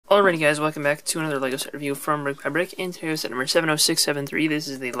Alrighty guys, welcome back to another LEGO set review from BrickByBrick, and today is set number 70673. This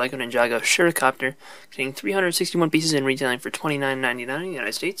is the LEGO Ninjago Shuricopter, containing 361 pieces and retailing for $29.99 in the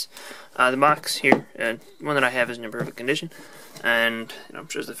United States. The box here, one that I have, is in perfect condition, and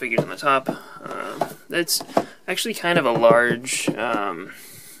shows the figures on the top. It's actually kind of a large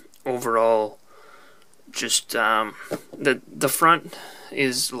overall. Just the front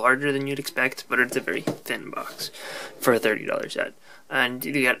is larger than you'd expect, but it's a very thin box for a $30 set. And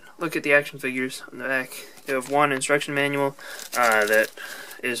you look at the action figures on the back. You have one instruction manual that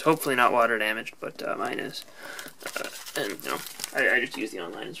is hopefully not water damaged, but mine is. And I just use the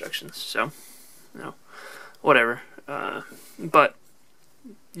online instructions, so whatever. But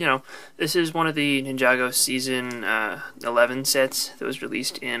this is one of the Ninjago season 11 sets that was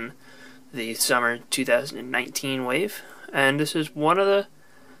released in the summer 2019 wave, and this is one of the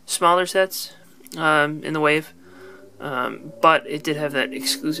smaller sets in the wave. But it did have that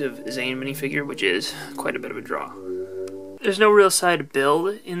exclusive Zane minifigure, which is quite a bit of a draw. There's no real side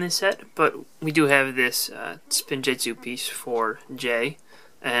build in this set, but we do have this Spinjitzu piece for Jay,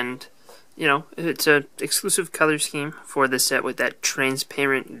 and it's an exclusive color scheme for this set with that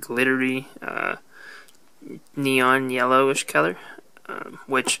transparent, glittery, neon yellowish color,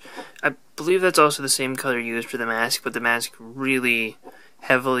 which I believe that's also the same color used for the mask, but the mask really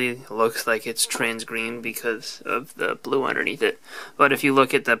heavily looks like it's trans green because of the blue underneath it. But if you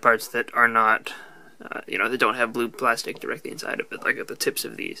look at the parts that are not, that don't have blue plastic directly inside of it, like at the tips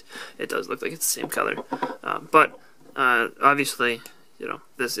of these, it does look like it's the same color. But obviously,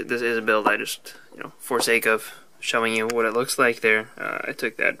 this is a build I just, for sake of showing you what it looks like there, I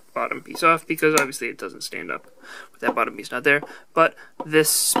took that bottom piece off because obviously it doesn't stand up with that bottom piece not there. But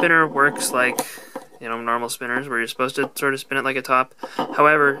this spinner works like normal spinners where you're supposed to sort of spin it like a top.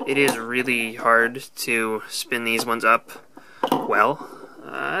 However, it is really hard to spin these ones up well.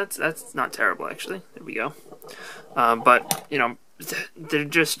 That's not terrible, actually. There we go. But, they're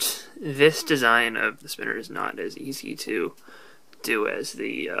just, this design of the spinner is not as easy to do as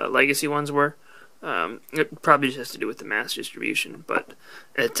the legacy ones were. It probably just has to do with the mass distribution, but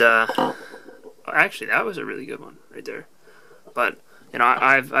it, actually, that was a really good one right there. But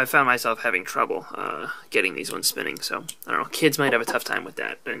I've found myself having trouble getting these ones spinning, so I don't know. Kids might have a tough time with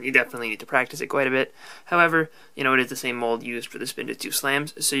that, and you definitely need to practice it quite a bit. However, it is the same mold used for the Spinjitzu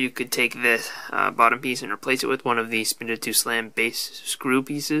slams, so you could take this bottom piece and replace it with one of the Spinjitzu slam base screw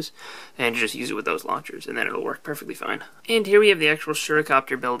pieces, and just use it with those launchers, and then it'll work perfectly fine. And here we have the actual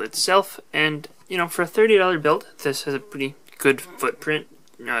Shuricopter build itself, and for a $30 build, this has a pretty good footprint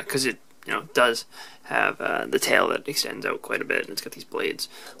because it does have the tail that extends out quite a bit, and it's got these blades,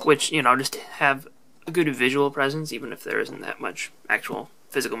 which, just have a good visual presence, even if there isn't that much actual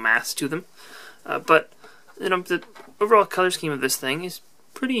physical mass to them. But, the overall color scheme of this thing is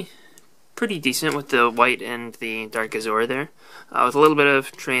pretty decent with the white and the dark azure there, with a little bit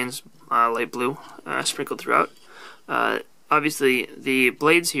of trans light blue sprinkled throughout. Obviously, the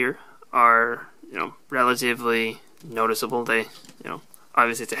blades here are, relatively noticeable. They,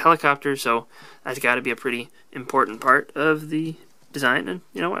 obviously it's a helicopter, so that's got to be a pretty important part of the design. And,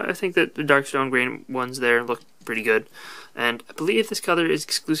 I think that the dark stone grain ones there look pretty good. And I believe this color is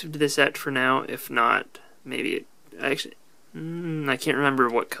exclusive to this set for now. If not, maybe I can't remember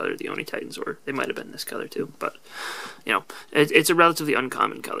what color the Oni Titans were. They might have been this color too. But, it's a relatively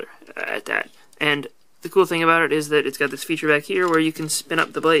uncommon color at that. And the cool thing about it is that it's got this feature back here where you can spin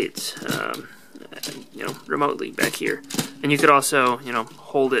up the blades, remotely back here. And you could also,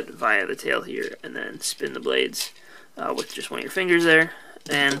 hold it via the tail here and then spin the blades with just one of your fingers there.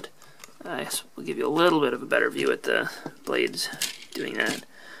 And I guess we'll give you a little bit of a better view at the blades doing that.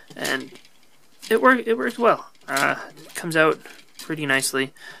 And it works well. It comes out pretty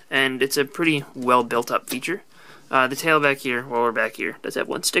nicely, and it's a pretty well built up feature. The tail back here, while we're back here, does have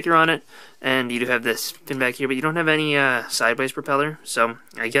one sticker on it, and you do have this fin back here, but you don't have any sideways propeller, so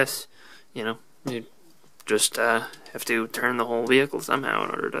I guess, you just have to turn the whole vehicle somehow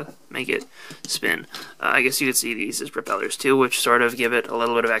in order to make it spin. I guess you could see these as propellers too, which sort of give it a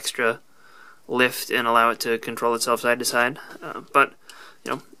little bit of extra lift and allow it to control itself side to side. But,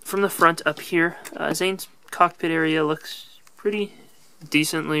 from the front up here, Zane's cockpit area looks pretty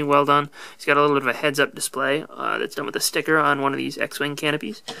decently well done. He's got a little bit of a heads-up display that's done with a sticker on one of these X-Wing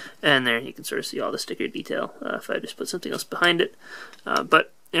canopies, and there you can sort of see all the sticker detail if I just put something else behind it.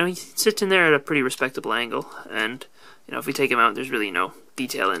 But he sits in there at a pretty respectable angle, and if we take him out, there's really no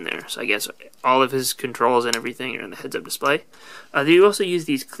detail in there. So I guess all of his controls and everything are in the heads-up display. They also use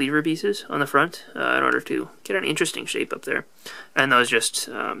these cleaver pieces on the front in order to get an interesting shape up there. And those just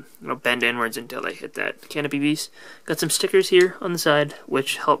bend inwards until they hit that canopy piece. Got some stickers here on the side,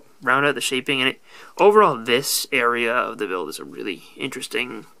 which help round out the shaping. And overall, this area of the build is a really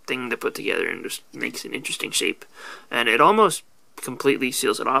interesting thing to put together and just makes an interesting shape. And it almost completely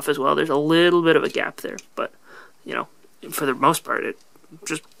seals it off as well. There's a little bit of a gap there, but for the most part, it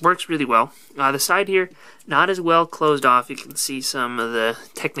just works really well. The side here, not as well closed off. You can see some of the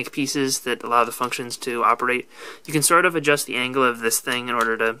Technic pieces that allow the functions to operate. You can sort of adjust the angle of this thing in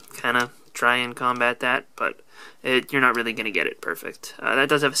order to kind of try and combat that, but you're not really going to get it perfect. That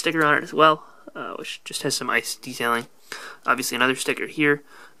does have a sticker on it as well, which just has some ice detailing. Obviously another sticker here,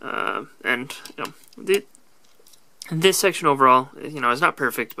 and this section overall, is not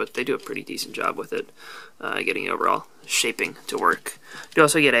perfect, but they do a pretty decent job with it, getting the overall shaping to work. You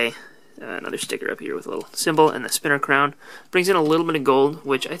also get another sticker up here with a little symbol and the spinner crown. Brings in a little bit of gold,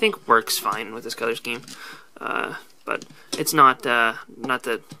 which I think works fine with this color scheme, but it's not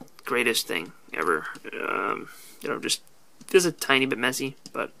the greatest thing ever. Just feels a tiny bit messy,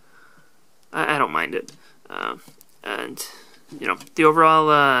 but I don't mind it. And the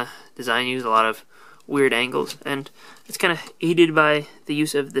overall design used a lot of weird angles, and it's kind of aided by the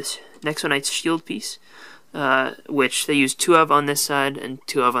use of this Nexonite's shield piece, which they use 2 of on this side and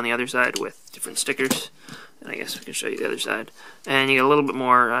 2 of on the other side with different stickers. And I guess we can show you the other side. And you get a little bit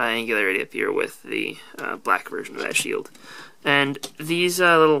more angularity up here with the black version of that shield. And these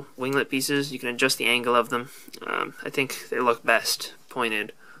little winglet pieces, you can adjust the angle of them. I think they look best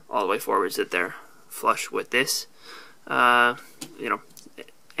pointed all the way forwards, that they're flush with this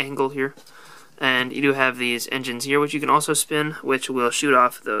angle here. And you do have these engines here, which you can also spin, which will shoot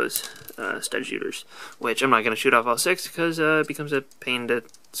off those stud shooters, which I'm not going to shoot off all 6 because it becomes a pain to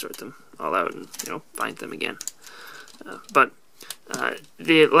sort them all out and find them again. But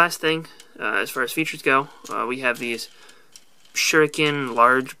the last thing, as far as features go, we have these shuriken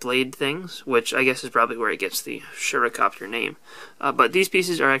large blade things, which I guess is probably where it gets the Shuricopter name. But these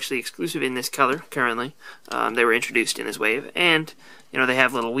pieces are actually exclusive in this color currently. They were introduced in this wave, and they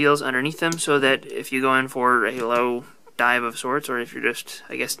have little wheels underneath them so that if you go in for a low dive of sorts, or if you're just,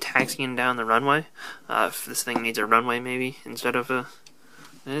 I guess, taxiing down the runway, if this thing needs a runway maybe instead of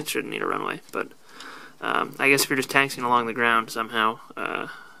it shouldn't need a runway, but I guess if you're just taxiing along the ground somehow,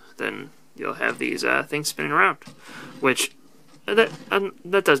 then you'll have these things spinning around, which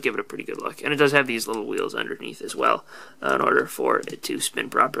that does give it a pretty good look. And it does have these little wheels underneath as well, in order for it to spin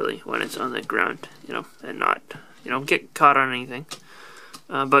properly when it's on the ground, and not, get caught on anything.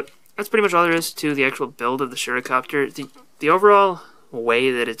 But that's pretty much all there is to the actual build of the Shuricopter. The overall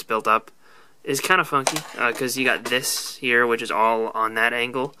way that it's built up is kind of funky, because you got this here, which is all on that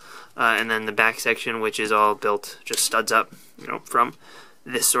angle, and then the back section, which is all built just studs up, from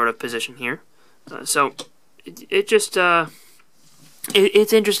this sort of position here. So it just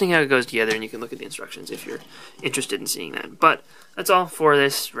it's interesting how it goes together, and you can look at the instructions if you're interested in seeing that. But that's all for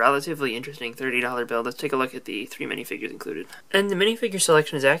this relatively interesting $30 build. Let's take a look at the 3 minifigures included. And the minifigure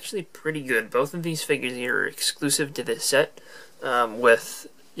selection is actually pretty good. Both of these figures here are exclusive to this set, with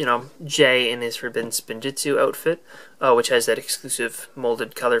Jay in his Forbidden Spinjitzu outfit, which has that exclusive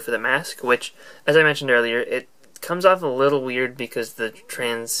molded color for the mask, which, as I mentioned earlier, it comes off a little weird because the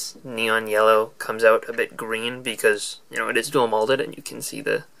trans neon yellow comes out a bit green because, it is dual molded and you can see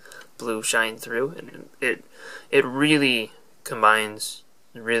the blue shine through, and it really combines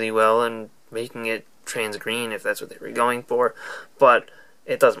really well in making it trans green if that's what they were going for, but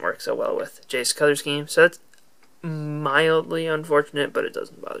it doesn't work so well with Jay's color scheme, so that's mildly unfortunate, but it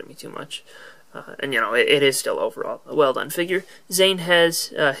doesn't bother me too much. And it is still overall a well done figure. Zane has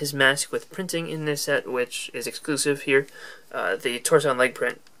his mask with printing in this set, which is exclusive here. The torso and leg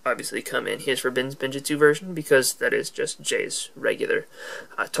print obviously come in his Forbidden Spinjitzu version, because that is just Jay's regular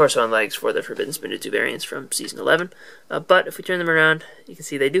torso and legs for the Forbidden Spinjitzu variants from Season 11. But if we turn them around, you can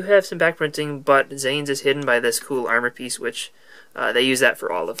see they do have some back printing, but Zane's is hidden by this cool armor piece, which they use that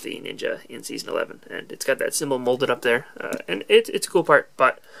for all of the ninja in Season 11. And it's got that symbol molded up there, and it's a cool part,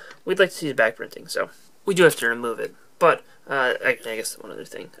 but we'd like to see the back printing, so we do have to remove it. But I guess one other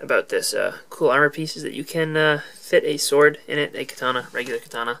thing about this cool armor piece is that you can fit a sword in it, a katana, regular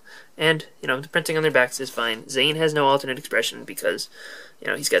katana, and, the printing on their backs is fine. Zane has no alternate expression because,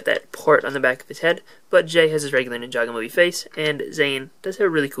 he's got that port on the back of his head, but Jay has his regular Ninjago movie face, and Zane does have a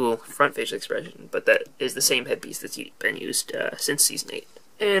really cool front facial expression, but that is the same headpiece that's been used since Season 8.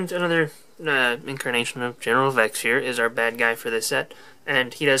 And another incarnation of General Vex here is our bad guy for this set,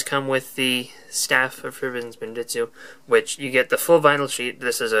 And he does come with the Staff of Forbidden Spinjitzu, which you get the full vinyl sheet.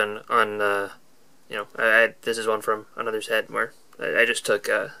 This is this is one from another set where I just took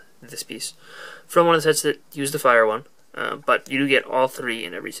this piece from one of the sets that used the fire one, but you do get all three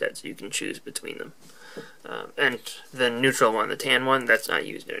in every set, so you can choose between them. And the neutral one, the tan one, that's not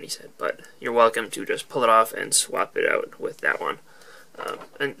used in any set, but you're welcome to just pull it off and swap it out with that one.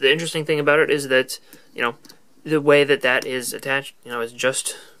 And the interesting thing about it is that, the way that is attached, is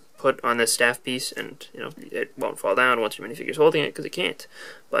just put on this staff piece, and, it won't fall down once your minifigure's holding it, because it can't.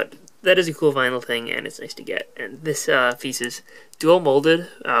 But that is a cool vinyl thing, and it's nice to get. And this piece is dual molded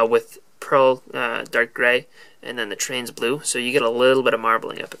with pearl dark gray, and then the train's blue, so you get a little bit of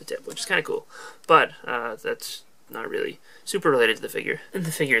marbling up at the tip, which is kind of cool. But that's not really super related to the figure. And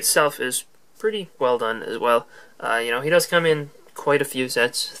the figure itself is pretty well done as well. He does come in quite a few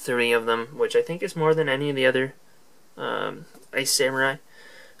sets, 3 of them, which I think is more than any of the other Ice Samurai.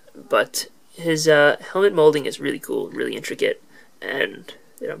 But his helmet molding is really cool, really intricate, and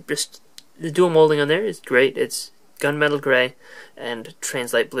just the dual molding on there is great. It's gunmetal gray and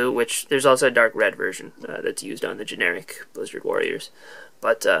translite blue, which there's also a dark red version that's used on the generic Blizzard Warriors.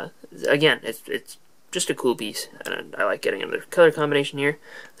 But again, it's just a cool piece, and I like getting another color combination here.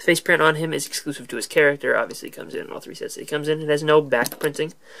 The face print on him is exclusive to his character. Obviously, it comes in all 3 sets that he comes in. It has no back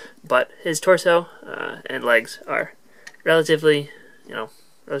printing, but his torso and legs are relatively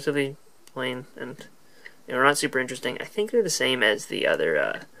plain and not super interesting. I think they're the same as the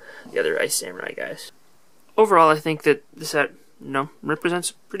other Ice Samurai guys. Overall, I think that the set,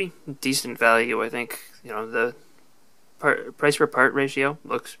 represents pretty decent value. I think, the price per part ratio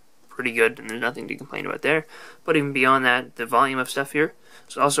looks pretty good, and there's nothing to complain about there. But even beyond that, the volume of stuff here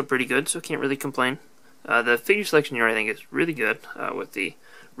is also pretty good, so can't really complain. The figure selection here, I think, is really good, with the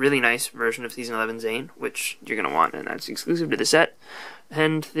really nice version of Season 11 Zane, which you're going to want, and that's exclusive to the set.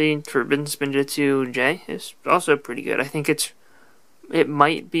 And the Forbidden Spinjitzu J is also pretty good. I think it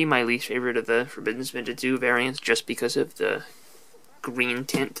might be my least favorite of the Forbidden Spinjitzu variants, just because of the green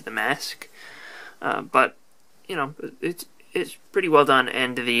tint to the mask. But, it's pretty well done,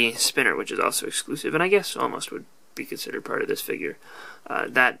 and the spinner, which is also exclusive, and I guess almost would be considered part of this figure.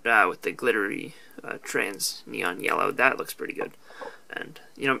 That with the glittery trans neon yellow, that looks pretty good. And,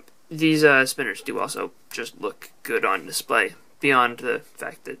 these spinners do also just look good on display, beyond the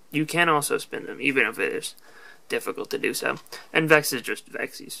fact that you can also spin them, even if it is difficult to do so. And Vex is just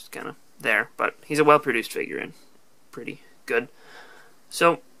Vex, he's kind of there, but he's a well-produced figure and pretty good.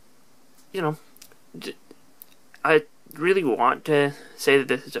 So, I really want to say that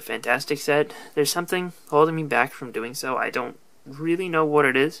this is a fantastic set. There's something holding me back from doing so. I don't really know what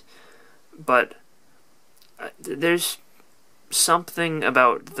it is, but there's something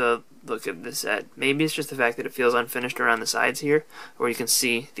about the look of this set. Maybe it's just the fact that it feels unfinished around the sides here, where you can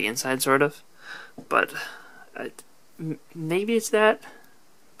see the inside sort of, but maybe it's that,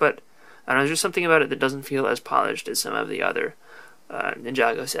 but I don't know, there's just something about it that doesn't feel as polished as some of the other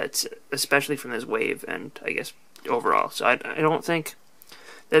Ninjago sets, especially from this wave, and I guess overall. So I don't think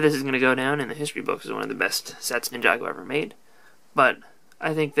that this is going to go down in the history books as one of the best sets Ninjago ever made, but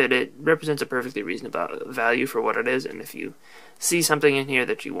I think that it represents a perfectly reasonable value for what it is, and if you see something in here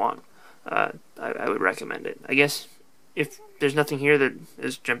that you want, I would recommend it. I guess if there's nothing here that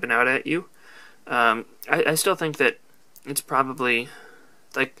is jumping out at you, I still think that it's probably,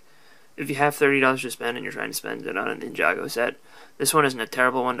 like, if you have $30 to spend and you're trying to spend it on a Ninjago set, this one isn't a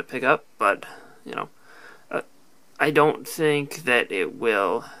terrible one to pick up, but, I don't think that it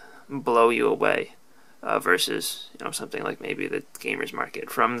will blow you away, versus, something like maybe the Gamers Market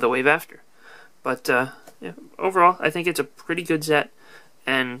from the wave after. But, overall, I think it's a pretty good set,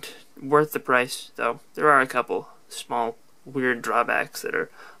 and worth the price, though there are a couple small, weird drawbacks that are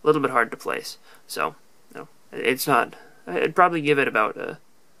a little bit hard to place. So, it's not, I'd probably give it about a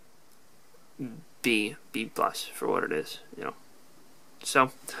B plus for what it is,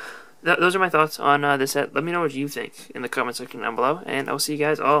 So, those are my thoughts on this set. Let me know what you think in the comment section down below, and I'll see you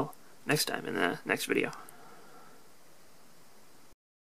guys all next time in the next video.